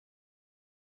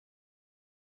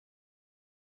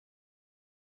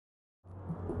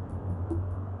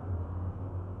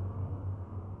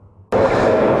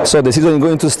So the season is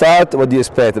going to start. What do you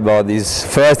expect about this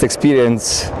first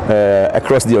experience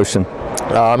across the ocean?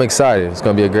 I'm excited. It's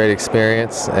going to be a great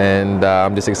experience, and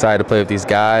I'm just excited to play with these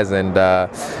guys and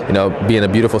be in a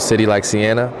beautiful city like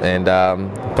Siena and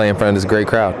play in front of this great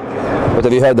crowd. What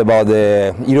have you heard about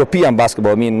the European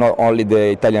basketball? I mean, not only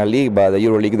the Italian league, but the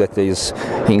Euro League that is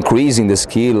increasing the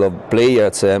skill of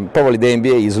players, and probably the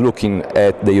NBA is looking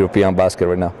at the European basket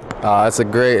right now. It's a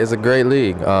great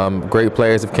league. Great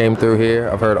players have came through here.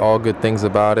 I've heard all good things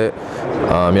about it.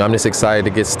 I'm just excited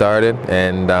to get started,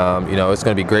 and it's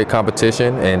going to be great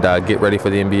competition, and get ready for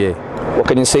the NBA. What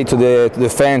can you say to the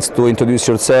fans to introduce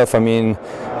yourself? I mean,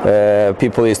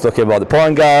 people is talking about the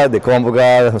point guard, the combo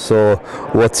guard. So,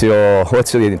 what's your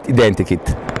identity?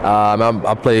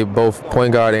 I play both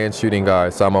point guard and shooting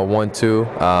guard, so I'm a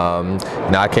 1-2.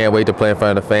 Now I can't wait to play in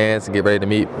front of the fans and get ready to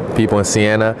meet people in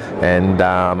Siena, and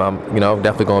I'm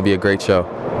definitely going to be a great show.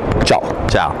 Ciao.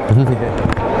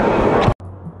 Ciao.